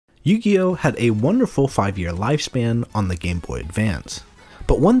Yu-Gi-Oh! Had a wonderful 5-year lifespan on the Game Boy Advance,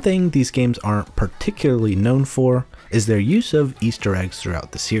 but one thing these games aren't particularly known for is their use of Easter eggs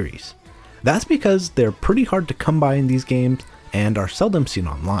throughout the series. That's because they're pretty hard to come by in these games and are seldom seen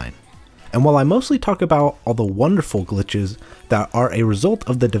online. And while I mostly talk about all the wonderful glitches that are a result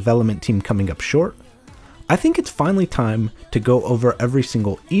of the development team coming up short, I think it's finally time to go over every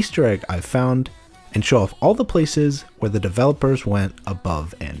single Easter egg I've found and show off all the places where the developers went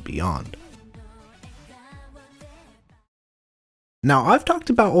above and beyond. Now, I've talked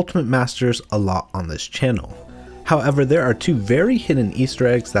about Ultimate Masters a lot on this channel. However, there are two very hidden Easter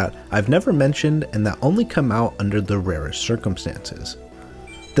eggs that I've never mentioned and that only come out under the rarest circumstances.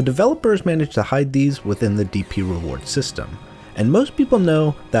 The developers managed to hide these within the DP reward system, and most people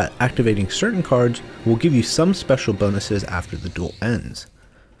know that activating certain cards will give you some special bonuses after the duel ends.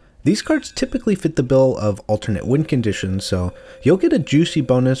 These cards typically fit the bill of alternate win conditions, so you'll get a juicy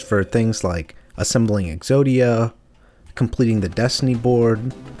bonus for things like assembling Exodia, completing the Destiny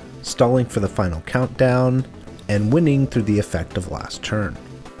board, stalling for the final countdown, and winning through the effect of last turn.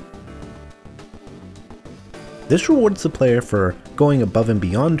 This rewards the player for going above and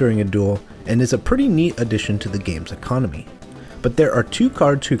beyond during a duel and is a pretty neat addition to the game's economy. But there are two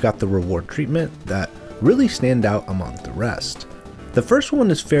cards who got the reward treatment that really stand out among the rest. The first one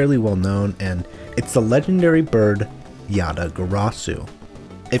is fairly well known, and it's the legendary bird Yada Garasu.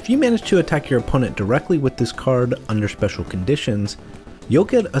 If you manage to attack your opponent directly with this card under special conditions, you'll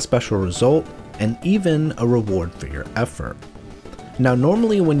get a special result and even a reward for your effort. Now,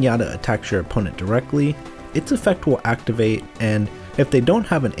 normally when Yada attacks your opponent directly, its effect will activate, and if they don't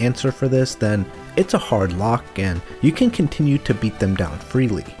have an answer for this, then it's a hard lock and you can continue to beat them down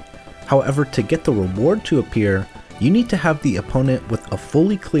freely. However, to get the reward to appear, you need to have the opponent with a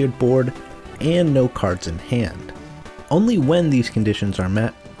fully cleared board and no cards in hand. Only when these conditions are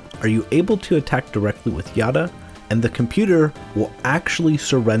met are you able to attack directly with Yada, and the computer will actually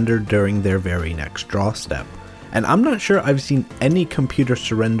surrender during their very next draw step. And I'm not sure I've seen any computer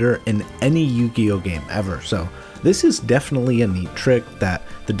surrender in any Yu-Gi-Oh game ever, so this is definitely a neat trick that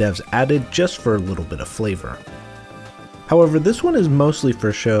the devs added just for a little bit of flavor. However, this one is mostly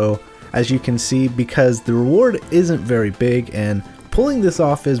for show, as you can see, because the reward isn't very big and pulling this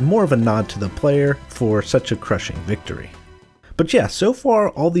off is more of a nod to the player for such a crushing victory. But yeah, so far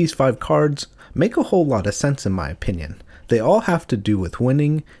all these 5 cards make a whole lot of sense in my opinion. They all have to do with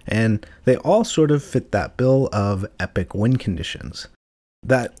winning, and they all sort of fit that bill of epic win conditions.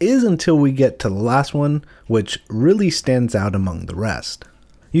 That is until we get to the last one, which really stands out among the rest.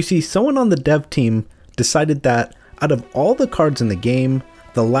 You see, someone on the dev team decided that out of all the cards in the game,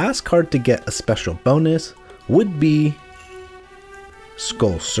 the last card to get a special bonus would be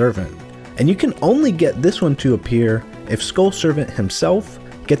Skull Servant. And you can only get this one to appear if Skull Servant himself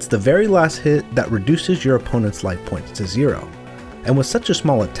gets the very last hit that reduces your opponent's life points to 0. And with such a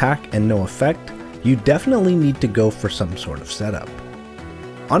small attack and no effect, you definitely need to go for some sort of setup.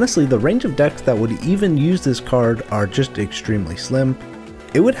 Honestly, the range of decks that would even use this card are just extremely slim.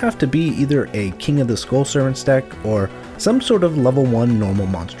 It would have to be either a King of the Skull Servants deck or some sort of level 1 normal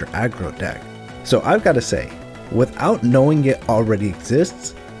monster aggro deck. So I've got to say, without knowing it already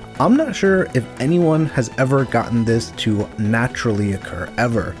exists, I'm not sure if anyone has ever gotten this to naturally occur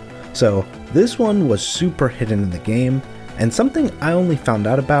ever. So this one was super hidden in the game, and something I only found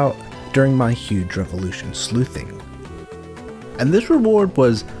out about during my Huge Revolution sleuthing. And this reward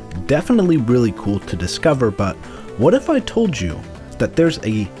was definitely really cool to discover, but what if I told you that there's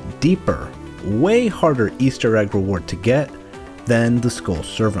a deeper, way harder Easter egg reward to get than the Skull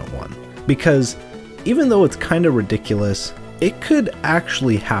Servant one? Because even though it's kind of ridiculous, it could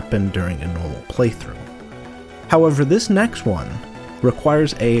actually happen during a normal playthrough. However, this next one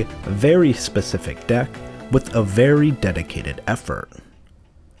requires a very specific deck with a very dedicated effort.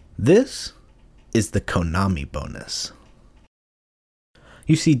 This is the Konami bonus.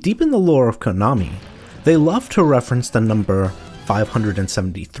 You see, deep in the lore of Konami, they love to reference the number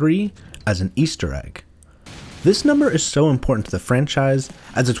 573 as an Easter egg. This number is so important to the franchise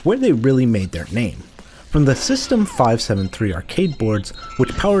as it's where they really made their name. From the System 573 arcade boards,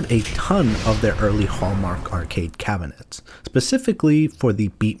 which powered a ton of their early Hallmark arcade cabinets, specifically for the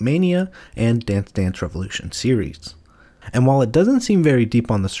Beatmania and Dance Dance Revolution series. And while it doesn't seem very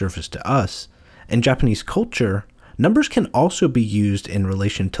deep on the surface to us, in Japanese culture, numbers can also be used in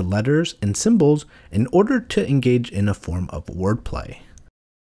relation to letters and symbols in order to engage in a form of wordplay.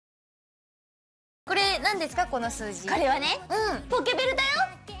 これ何ですかこの数字？これはね、ポケベルだよ。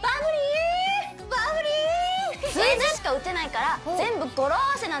バブリー、バブリー。数字しか打てないから全部語呂合わ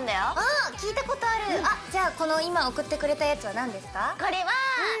せなんだよ。聞いたことある。あ、じゃあこの今送ってくれたやつは何ですか？これは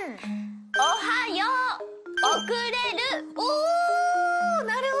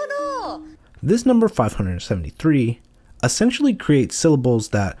This number 573 essentially creates syllables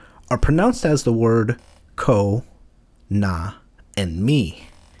that are pronounced as the word ko, na, and mi.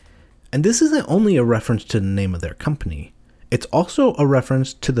 And this isn't only a reference to the name of their company, it's also a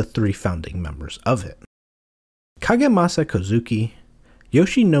reference to the 3 founding members of it: Kagemasa Kozuki,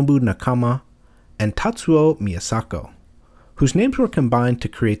 Yoshinobu Nakama, and Tatsuo Miyasako, whose names were combined to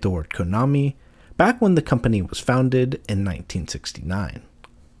create the word Konami back when the company was founded in 1969.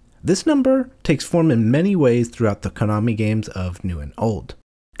 This number takes form in many ways throughout the Konami games of New and Old.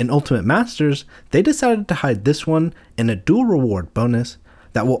 In Ultimate Masters, they decided to hide this one in a duel reward bonus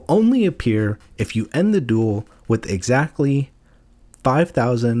that will only appear if you end the duel with exactly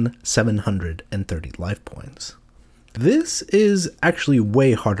 5,730 life points. This is actually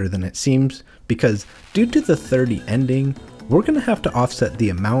way harder than it seems because due to the 30 ending, we're going to have to offset the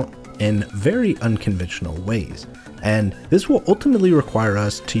amount in very unconventional ways, and this will ultimately require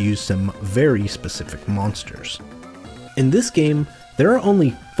us to use some very specific monsters. In this game, there are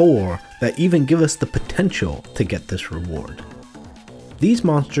only 4 that even give us the potential to get this reward. These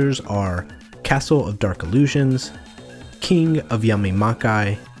monsters are Castle of Dark Illusions, King of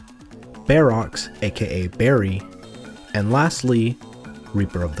Yamimakai, Barox aka Barry, and lastly,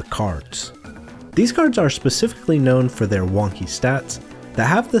 Reaper of the Cards. These cards are specifically known for their wonky stats that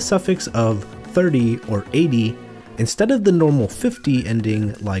have the suffix of 30 or 80 instead of the normal 50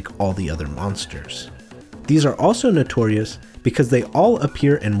 ending like all the other monsters. These are also notorious because they all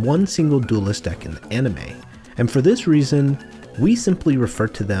appear in one single duelist deck in the anime, and for this reason, we simply refer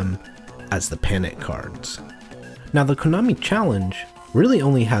to them as the Panic cards. Now the Konami Challenge really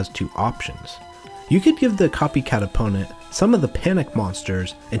only has 2 options. You could give the copycat opponent some of the Panic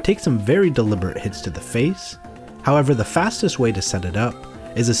monsters and take some very deliberate hits to the face. However, the fastest way to set it up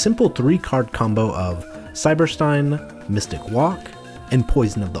is a simple 3-card combo of Cyberstein, Mystic Walk, and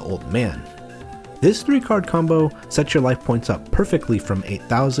Poison of the Old Man. This 3-card combo sets your life points up perfectly from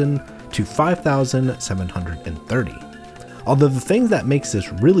 8,000 to 5,730. Although the thing that makes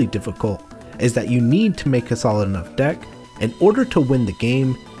this really difficult is that you need to make a solid enough deck in order to win the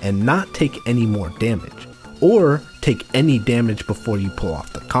game and not take any more damage, or take any damage before you pull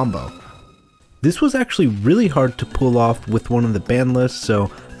off the combo. This was actually really hard to pull off with one of the ban lists, so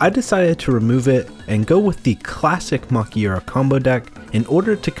I decided to remove it and go with the classic Makiura combo deck in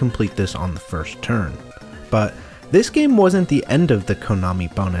order to complete this on the first turn. But this game wasn't the end of the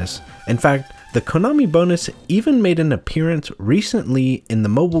Konami bonus. In fact, the Konami bonus even made an appearance recently in the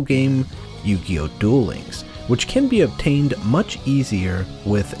mobile game Yu-Gi-Oh! Duel Links, which can be obtained much easier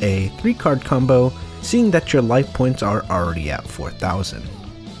with a 3-card combo, seeing that your life points are already at 4,000.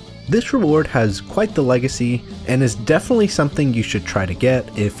 This reward has quite the legacy and is definitely something you should try to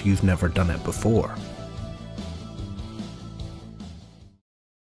get if you've never done it before.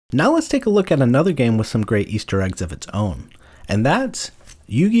 Now let's take a look at another game with some great Easter eggs of its own, and that's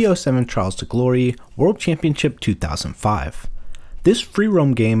Yu-Gi-Oh! 7 Trials to Glory World Championship 2005. This free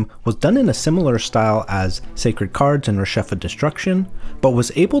roam game was done in a similar style as Sacred Cards and Reshef of Destruction, but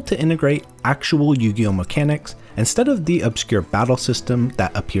was able to integrate actual Yu-Gi-Oh! Mechanics instead of the obscure battle system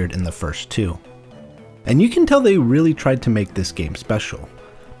that appeared in the first 2. And you can tell they really tried to make this game special.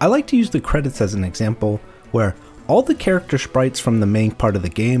 I like to use the credits as an example, where all the character sprites from the main part of the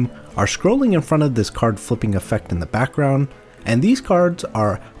game are scrolling in front of this card flipping effect in the background, and these cards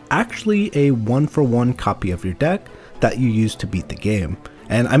are actually a 1-for-1 copy of your deck that you use to beat the game.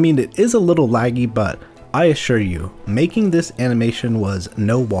 And I mean, it is a little laggy, but I assure you, making this animation was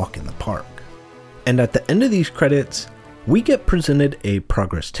no walk in the park. And at the end of these credits, we get presented a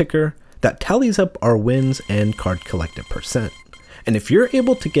progress ticker that tallies up our wins and card collected percent. And if you're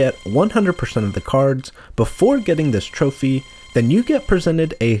able to get 100% of the cards before getting this trophy, then you get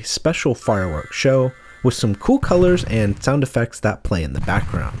presented a special fireworks show with some cool colors and sound effects that play in the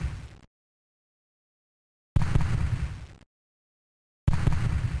background.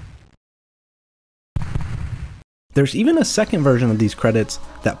 There's even a second version of these credits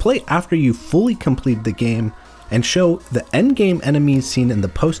that play after you fully complete the game and show the end game enemies seen in the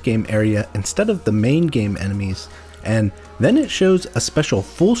post game area instead of the main game enemies, and then it shows a special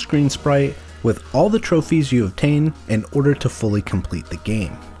full screen sprite with all the trophies you obtain in order to fully complete the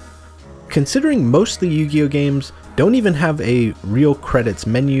game. Considering most of the Yu-Gi-Oh! Games don't even have a real credits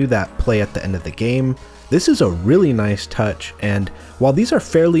menu that play at the end of the game, this is a really nice touch, and while these are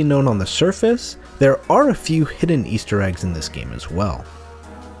fairly known on the surface, there are a few hidden Easter eggs in this game as well.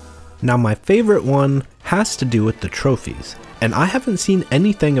 Now my favorite one has to do with the trophies, and I haven't seen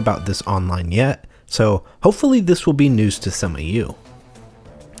anything about this online yet, so hopefully this will be news to some of you.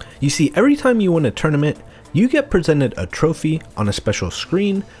 You see, every time you win a tournament, you get presented a trophy on a special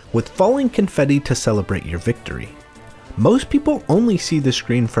screen with falling confetti to celebrate your victory. Most people only see the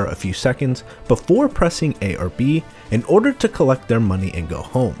screen for a few seconds before pressing A or B in order to collect their money and go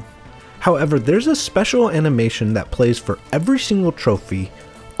home. However, there's a special animation that plays for every single trophy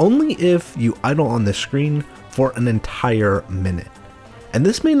only if you idle on the screen for an entire minute. And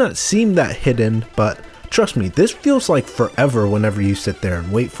this may not seem that hidden, but trust me, this feels like forever whenever you sit there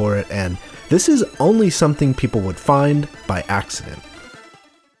and wait for it, and this is only something people would find by accident.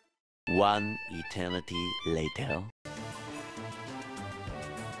 One eternity later.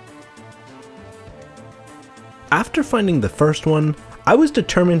 After finding the first one, I was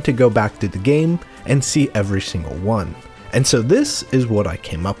determined to go back to the game and see every single one. And so this is what I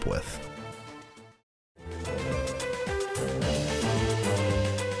came up with.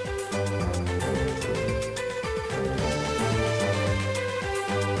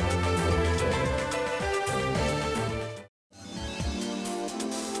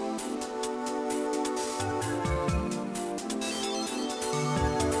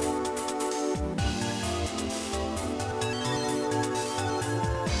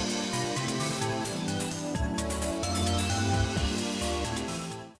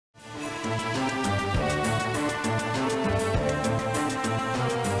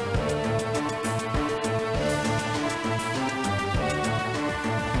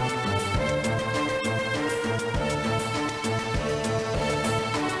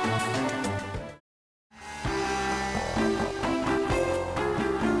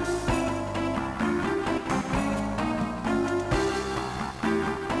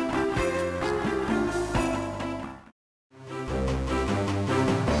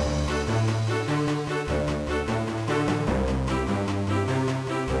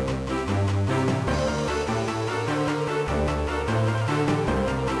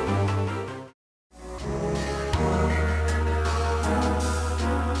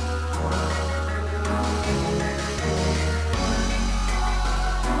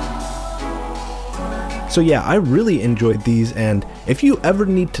 So yeah, I really enjoyed these, and if you ever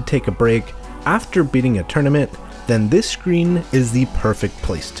need to take a break after beating a tournament, then this screen is the perfect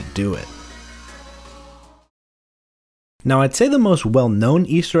place to do it. Now I'd say the most well-known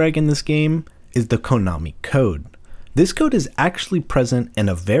Easter egg in this game is the Konami code. This code is actually present in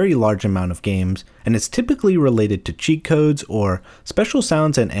a very large amount of games, and it's typically related to cheat codes or special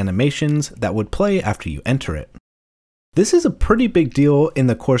sounds and animations that would play after you enter it. This is a pretty big deal in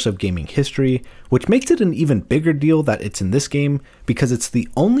the course of gaming history, which makes it an even bigger deal that it's in this game because it's the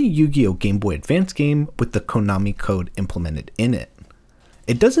only Yu-Gi-Oh! Game Boy Advance game with the Konami code implemented in it.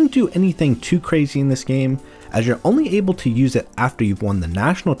 It doesn't do anything too crazy in this game, as you're only able to use it after you've won the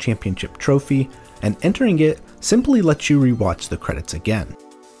National Championship trophy, and entering it simply lets you rewatch the credits again.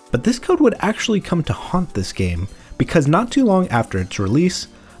 But this code would actually come to haunt this game, because not too long after its release,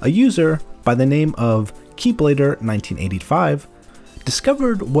 a user by the name of Keyblader1985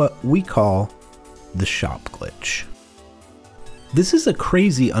 discovered what we call the shop glitch. This is a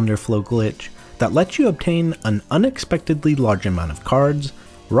crazy underflow glitch that lets you obtain an unexpectedly large amount of cards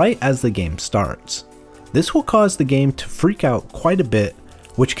right as the game starts. This will cause the game to freak out quite a bit,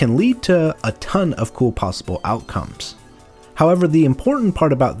 which can lead to a ton of cool possible outcomes. However, the important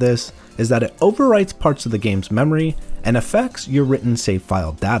part about this is that it overwrites parts of the game's memory and affects your written save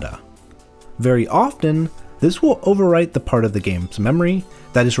file data. Very often, this will overwrite the part of the game's memory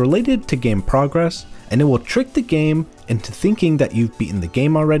that is related to game progress, and it will trick the game into thinking that you've beaten the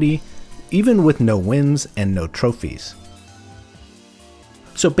game already, even with no wins and no trophies.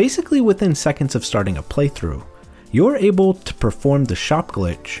 So basically within seconds of starting a playthrough, you're able to perform the shop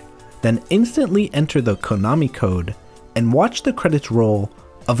glitch, then instantly enter the Konami code and watch the credits roll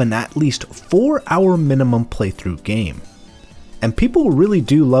of an at least 4-hour minimum playthrough game. And people really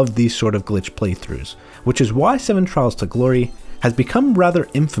do love these sort of glitch playthroughs, which is why 7 Trials to Glory has become rather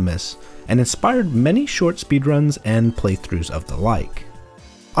infamous and inspired many short speedruns and playthroughs of the like.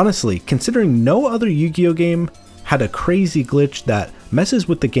 Honestly, considering no other Yu-Gi-Oh game had a crazy glitch that messes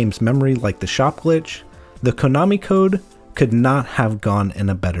with the game's memory like the shop glitch, the Konami code could not have gone in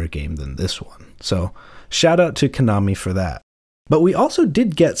a better game than this one. So shout out to Konami for that. But we also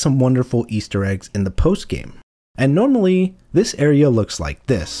did get some wonderful Easter eggs in the post game. And normally, this area looks like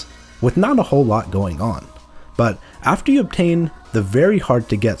this, with not a whole lot going on. But after you obtain the very hard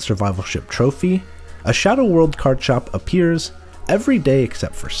to get survivalship trophy, a Shadow World card shop appears every day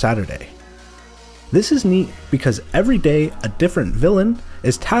except for Saturday. This is neat because every day a different villain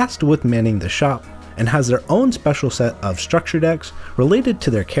is tasked with manning the shop and has their own special set of structure decks related to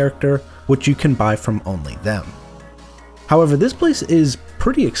their character, which you can buy from only them. However, this place is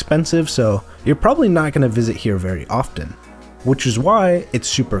pretty expensive, so you're probably not going to visit here very often, which is why it's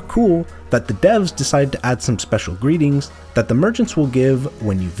super cool that the devs decided to add some special greetings that the merchants will give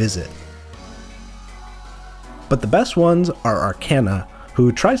when you visit. But the best ones are Arcana,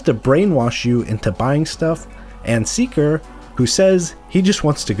 who tries to brainwash you into buying stuff, and Seeker, who says he just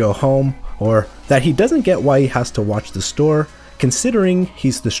wants to go home, or that he doesn't get why he has to watch the store, considering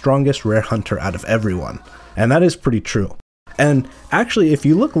he's the strongest rare hunter out of everyone. And that is pretty true. And actually, if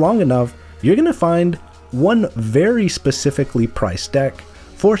you look long enough, you're going to find one very specifically priced deck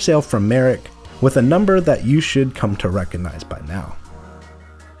for sale from Merrick with a number that you should come to recognize by now.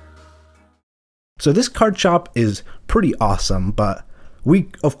 So this card shop is pretty awesome, but we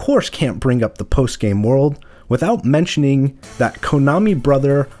of course can't bring up the post-game world without mentioning that Konami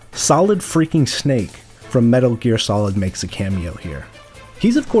brother Solid freaking Snake from Metal Gear Solid makes a cameo here.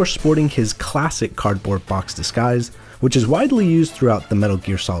 He's of course sporting his classic cardboard box disguise, which is widely used throughout the Metal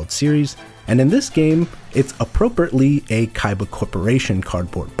Gear Solid series, and in this game, it's appropriately a Kaiba Corporation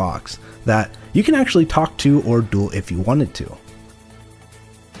cardboard box that you can actually talk to or duel if you wanted to.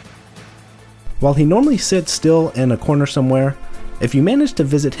 While he normally sits still in a corner somewhere, if you manage to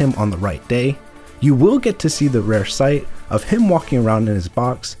visit him on the right day, you will get to see the rare sight of him walking around in his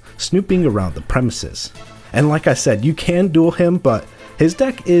box, snooping around the premises. And like I said, you can duel him, but his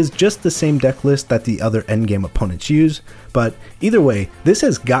deck is just the same deck list that the other endgame opponents use, but either way, this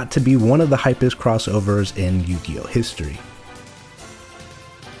has got to be one of the hypest crossovers in Yu-Gi-Oh! History.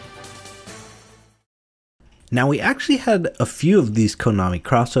 Now we actually had a few of these Konami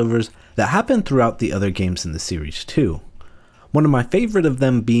crossovers that happened throughout the other games in the series too. One of my favorite of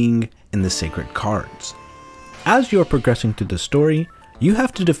them being in the Sacred Cards. As you're progressing through the story, you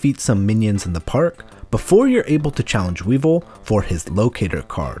have to defeat some minions in the park before you're able to challenge Weevil for his locator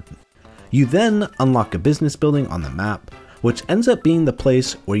card. You then unlock a business building on the map, which ends up being the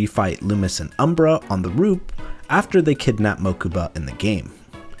place where you fight Loomis and Umbra on the roof after they kidnap Mokuba in the game.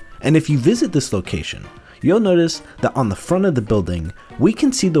 And if you visit this location, you'll notice that on the front of the building, we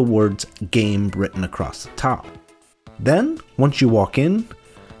can see the words game written across the top. Then, once you walk in,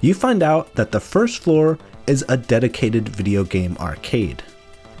 you find out that the first floor is a dedicated video game arcade.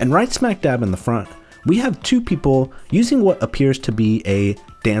 And right smack dab in the front, we have two people using what appears to be a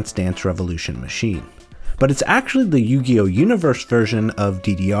Dance Dance Revolution machine. But it's actually the Yu-Gi-Oh! Universe version of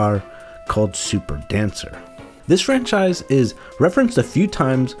DDR called Super Dancer. This franchise is referenced a few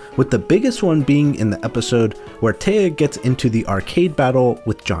times, with the biggest one being in the episode where Taya gets into the arcade battle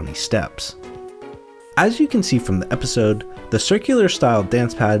with Johnny Steps. As you can see from the episode, the circular style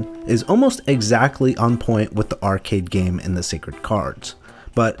dance pad is almost exactly on point with the arcade game in the Sacred Cards,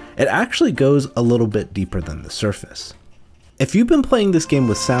 but it actually goes a little bit deeper than the surface. If you've been playing this game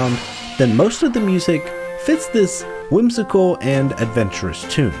with sound, then most of the music fits this whimsical and adventurous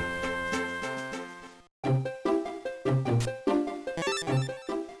tune.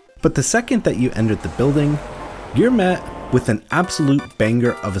 But the second that you entered the building, you're met with an absolute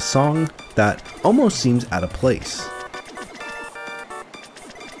banger of a song that almost seems out of place.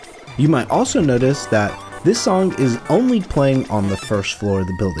 You might also notice that this song is only playing on the first floor of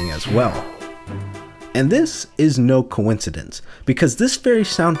the building as well. And this is no coincidence, because this very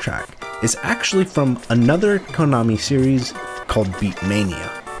soundtrack is actually from another Konami series called Beatmania.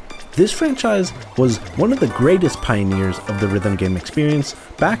 This franchise was one of the greatest pioneers of the rhythm game experience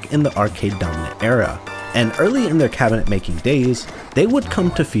back in the arcade dominant era, and early in their cabinet making days, they would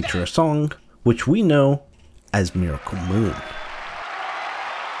come to feature a song which we know as Miracle Moon.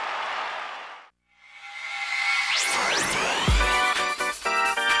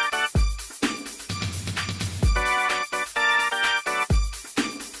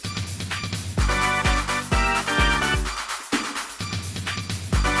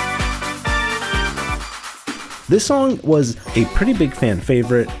 This song was a pretty big fan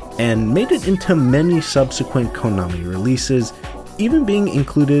favorite and made it into many subsequent Konami releases, even being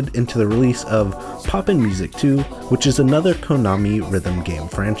included into the release of Poppin' Music 2, which is another Konami rhythm game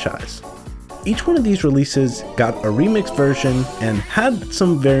franchise. Each one of these releases got a remix version and had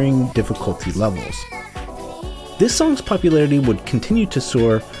some varying difficulty levels. This song's popularity would continue to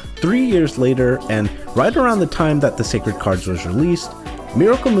soar 3 years later, and right around the time that the Sacred Cards was released,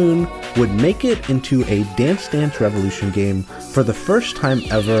 Miracle Moon would make it into a Dance Dance Revolution game for the first time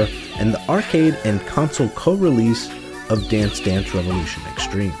ever in the arcade and console co-release of Dance Dance Revolution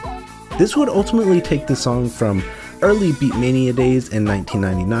Extreme. This would ultimately take the song from early Beatmania days in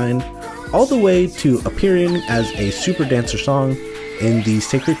 1999 all the way to appearing as a Super Dancer song in the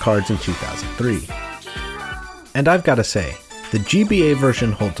Sacred Cards in 2003. And I've gotta say, The GBA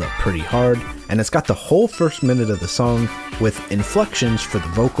version holds up pretty hard, and it's got the whole first minute of the song with inflections for the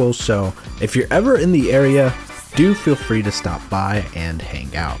vocals, so if you're ever in the area, do feel free to stop by and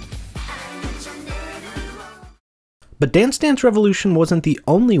hang out. But Dance Dance Revolution wasn't the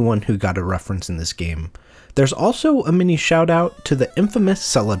only one who got a reference in this game. There's also a mini shout out to the infamous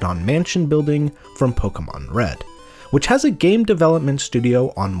Celadon Mansion building from Pokemon Red, which has a game development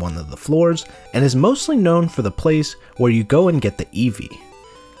studio on one of the floors and is mostly known for the place where you go and get the Eevee.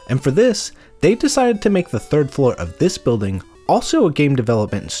 And for this, they decided to make the third floor of this building also a game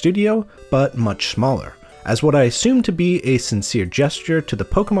development studio, but much smaller, as what I assume to be a sincere gesture to the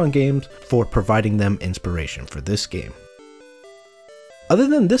Pokemon games for providing them inspiration for this game. Other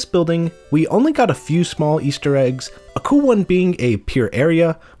than this building, we only got a few small Easter eggs, a cool one being a pier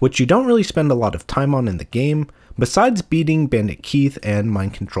area, which you don't really spend a lot of time on in the game, besides beating Bandit Keith and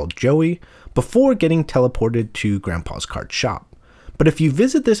mind-controlled Joey, before getting teleported to Grandpa's card shop. But if you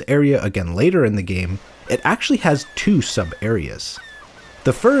visit this area again later in the game, it actually has two sub-areas.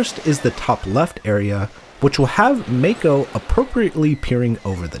 The first is the top left area, which will have Mako appropriately peering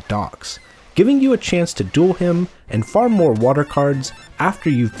over the docks, giving you a chance to duel him and farm more water cards after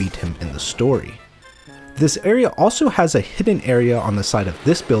you've beat him in the story. This area also has a hidden area on the side of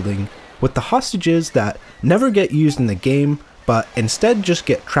this building with the hostages that never get used in the game, but instead just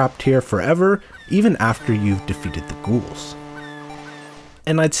get trapped here forever even after you've defeated the ghouls.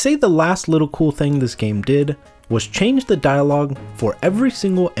 And I'd say the last little cool thing this game did was change the dialogue for every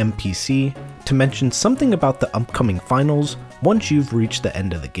single NPC to mention something about the upcoming finals once you've reached the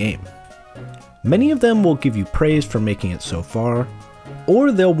end of the game. Many of them will give you praise for making it so far,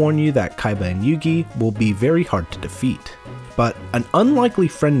 or they'll warn you that Kaiba and Yugi will be very hard to defeat. But an unlikely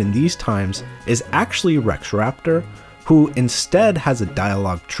friend in these times is actually Rex Raptor, who instead has a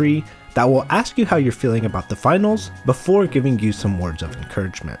dialogue tree that will ask you how you're feeling about the finals before giving you some words of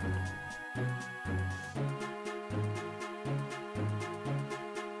encouragement.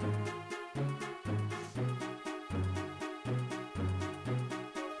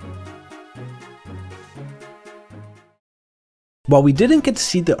 While we didn't get to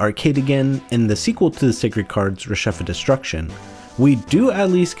see the arcade again in the sequel to the Sacred Cards Reshef of Destruction, we do at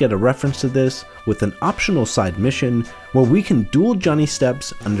least get a reference to this with an optional side mission where we can duel Johnny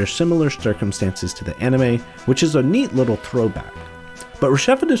Steps under similar circumstances to the anime, which is a neat little throwback. But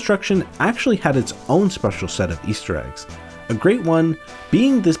Reshef of Destruction actually had its own special set of Easter eggs, a great one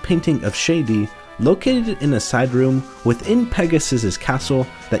being this painting of Shady located in a side room within Pegasus's castle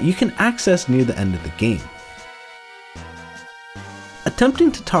that you can access near the end of the game.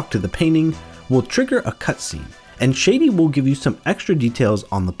 Attempting to talk to the painting will trigger a cutscene, and Shady will give you some extra details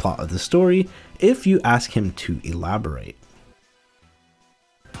on the plot of the story if you ask him to elaborate.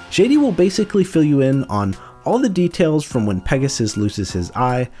 Shady will basically fill you in on all the details from when Pegasus loses his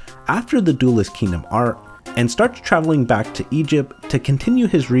eye after the Duelist Kingdom arc and starts traveling back to Egypt to continue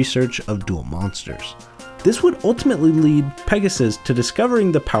his research of dual monsters. This would ultimately lead Pegasus to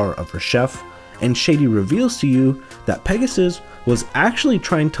discovering the power of Reshef, and Shady reveals to you that Pegasus was actually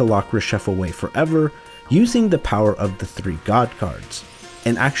trying to lock Reshef away forever using the power of the 3 God cards.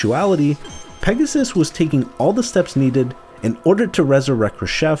 In actuality, Pegasus was taking all the steps needed in order to resurrect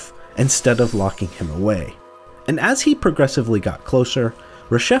Reshef instead of locking him away. And as he progressively got closer,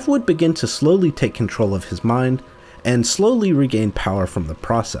 Reshef would begin to slowly take control of his mind and slowly regain power from the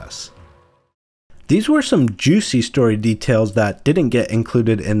process. These were some juicy story details that didn't get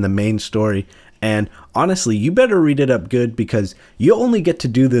included in the main story, and honestly, you better read it up good because you only get to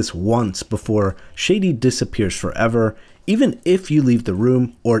do this once before Shady disappears forever, even if you leave the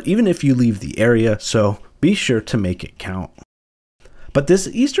room or even if you leave the area, so be sure to make it count. But this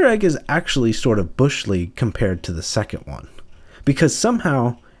Easter egg is actually sort of bush league compared to the second one, because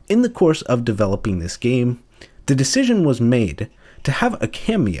somehow, in the course of developing this game, the decision was made to have a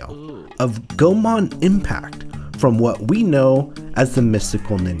cameo of Goemon Impact from what we know as the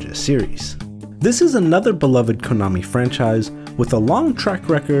Mystical Ninja series. This is another beloved Konami franchise with a long track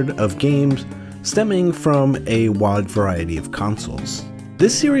record of games stemming from a wide variety of consoles.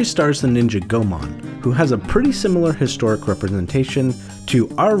 This series stars the ninja Goemon, who has a pretty similar historic representation to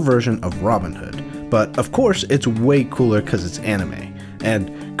our version of Robin Hood, but of course it's way cooler because it's anime,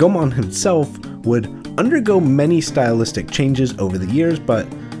 and Goemon himself would undergo many stylistic changes over the years, but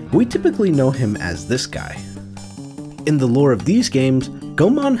we typically know him as this guy. In the lore of these games,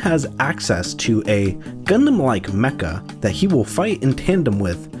 Goemon has access to a Gundam-like mecha that he will fight in tandem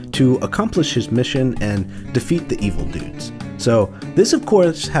with to accomplish his mission and defeat the evil dudes. So this of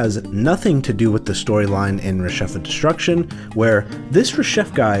course has nothing to do with the storyline in Reshef of Destruction, where this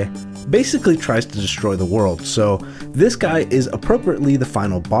Reshef guy basically tries to destroy the world, so this guy is appropriately the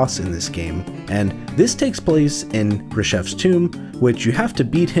final boss in this game, and this takes place in Reshef's tomb, which you have to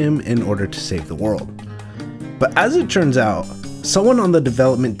beat him in order to save the world. But as it turns out, someone on the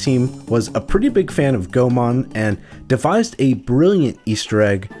development team was a pretty big fan of Gomon and devised a brilliant Easter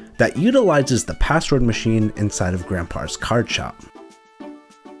egg that utilizes the password machine inside of Grandpa's card shop.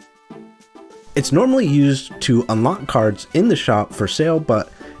 It's normally used to unlock cards in the shop for sale,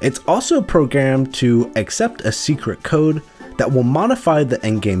 but it's also programmed to accept a secret code that will modify the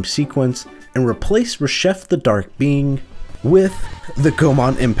endgame sequence and replace Reshef the Dark Being with the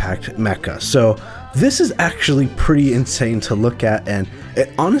Gomon Impact mecha. So this is actually pretty insane to look at, and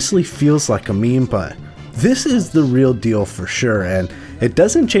it honestly feels like a meme, but this is the real deal for sure, and it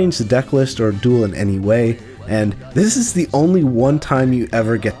doesn't change the deck list or duel in any way, and this is the only one time you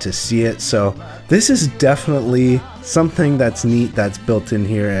ever get to see it, so this is definitely something that's neat that's built in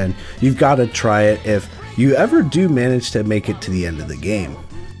here, and you've got to try it if you ever do manage to make it to the end of the game.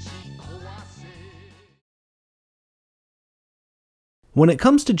 When it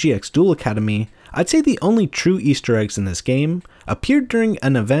comes to GX Duel Academy, I'd say the only true Easter eggs in this game appeared during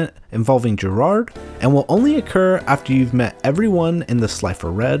an event involving Gerard and will only occur after you've met everyone in the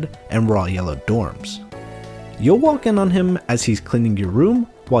Slifer Red and Raw Yellow dorms. You'll walk in on him as he's cleaning your room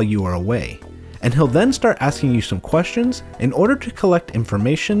while you are away, and he'll then start asking you some questions in order to collect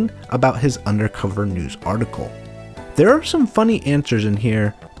information about his undercover news article. There are some funny answers in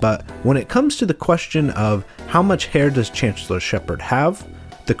here, but when it comes to the question of how much hair does Chancellor Shepard have,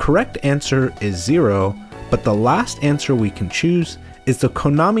 the correct answer is 0, but the last answer we can choose is the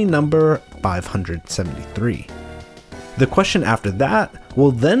Konami number 573. The question after that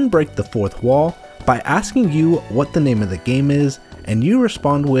will then break the fourth wall by asking you what the name of the game is, and you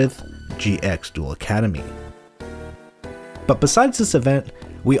respond with GX Duel Academy. But besides this event,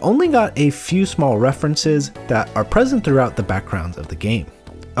 we only got a few small references that are present throughout the backgrounds of the game.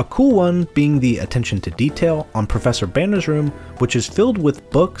 A cool one being the attention to detail on Professor Banner's room, which is filled with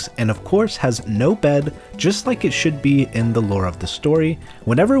books and of course has no bed, just like it should be in the lore of the story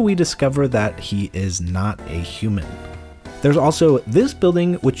whenever we discover that he is not a human. There's also this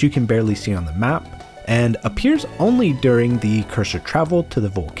building, which you can barely see on the map, and appears only during the cursor travel to the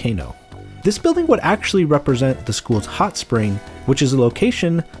volcano. This building would actually represent the school's hot spring, which is a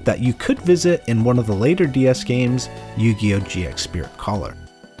location that you could visit in one of the later DS games, Yu-Gi-Oh! GX Spirit Collar.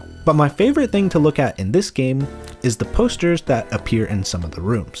 But my favorite thing to look at in this game is the posters that appear in some of the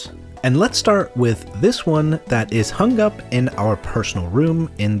rooms. And let's start with this one that is hung up in our personal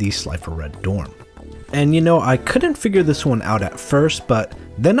room in the Slifer Red dorm. And you know, I couldn't figure this one out at first, but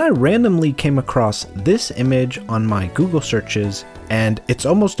then I randomly came across this image on my Google searches, and it's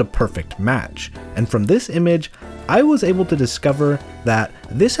almost a perfect match. And from this image, I was able to discover that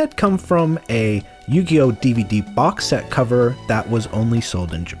this had come from a Yu-Gi-Oh! DVD box set cover that was only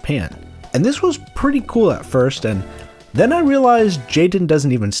sold in Japan. And this was pretty cool at first, and then I realized Jaden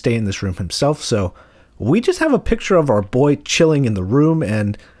doesn't even stay in this room himself, so we just have a picture of our boy chilling in the room,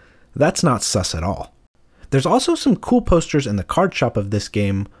 and that's not sus at all. There's also some cool posters in the card shop of this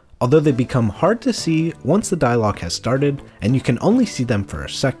game, although they become hard to see once the dialogue has started and you can only see them for a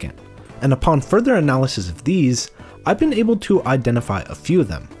second. And upon further analysis of these, I've been able to identify a few of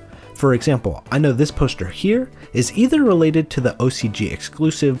them. For example, I know this poster here is either related to the OCG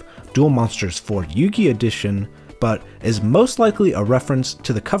exclusive Duel Monsters 4 Yu-Gi edition, but is most likely a reference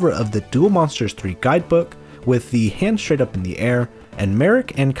to the cover of the Duel Monsters 3 guidebook with the hand straight up in the air and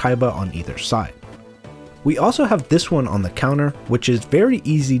Merrick and Kaiba on either side. We also have this one on the counter, which is very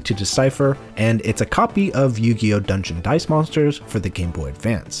easy to decipher, and it's a copy of Yu-Gi-Oh! Dungeon Dice Monsters for the Game Boy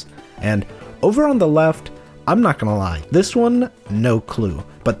Advance. And over on the left, I'm not gonna lie, this one, no clue.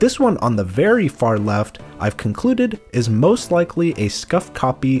 But this one on the very far left, I've concluded is most likely a scuffed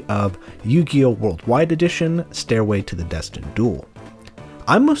copy of Yu-Gi-Oh! Worldwide Edition Stairway to the Destined Duel.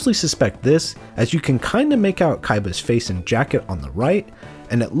 I mostly suspect this, as you can kinda make out Kaiba's face and jacket on the right,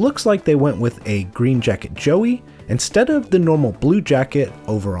 and it looks like they went with a green jacket Joey instead of the normal blue jacket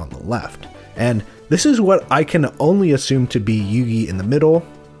over on the left. And this is what I can only assume to be Yugi in the middle,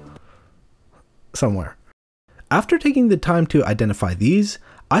 somewhere. After taking the time to identify these,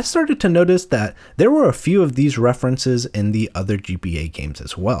 I started to notice that there were a few of these references in the other GBA games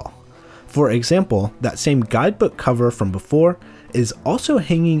as well. For example, that same guidebook cover from before is also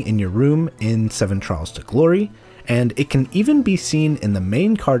hanging in your room in 7 Trials to Glory, and it can even be seen in the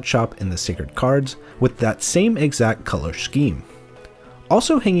main card shop in the Sacred Cards with that same exact color scheme.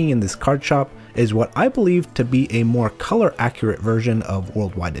 Also hanging in this card shop is what I believe to be a more color accurate version of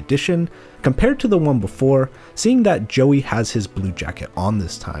Worldwide Edition compared to the one before, seeing that Joey has his blue jacket on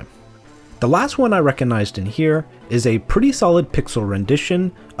this time. The last one I recognized in here is a pretty solid pixel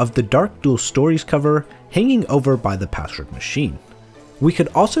rendition of the Dark Duel Stories cover hanging over by the password machine. We could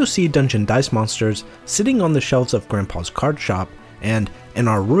also see Dungeon Dice monsters sitting on the shelves of Grandpa's card shop, and in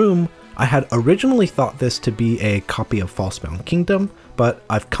our room, I had originally thought this to be a copy of Falsebound Kingdom, but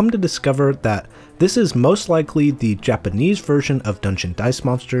I've come to discover that this is most likely the Japanese version of Dungeon Dice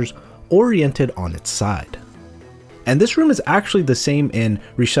monsters oriented on its side. And this room is actually the same in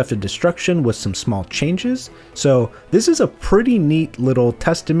Reshef of Destruction with some small changes, so this is a pretty neat little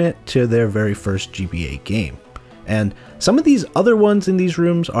testament to their very first GBA game. And some of these other ones in these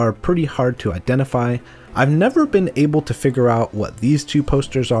rooms are pretty hard to identify. I've never been able to figure out what these two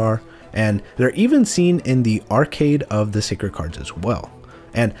posters are, and they're even seen in the arcade of the Sacred Cards as well.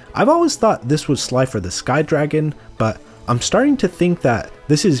 And I've always thought this was Slifer the Sky Dragon, but I'm starting to think that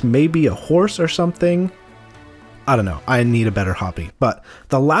this is maybe a horse or something. I don't know, I need a better hobby. But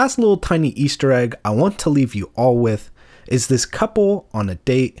the last little tiny Easter egg I want to leave you all with is this couple on a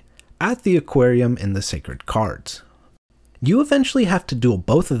date at the aquarium in the Sacred Cards. You eventually have to duel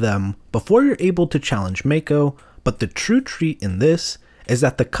both of them before you're able to challenge Mako, but the true treat in this is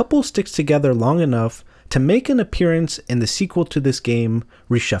that the couple sticks together long enough to make an appearance in the sequel to this game,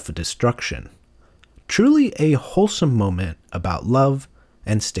 Reshef of Destruction. Truly a wholesome moment about love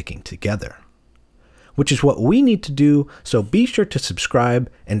and sticking together. Which is what we need to do, so be sure to subscribe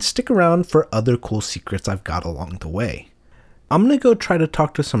and stick around for other cool secrets I've got along the way. I'm gonna go try to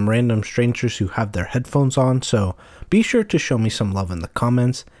talk to some random strangers who have their headphones on, so be sure to show me some love in the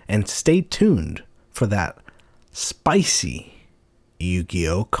comments and stay tuned for that spicy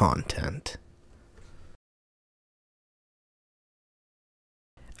Yu-Gi-Oh content.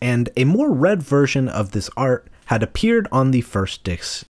 And a more red version of this art had appeared on the first disc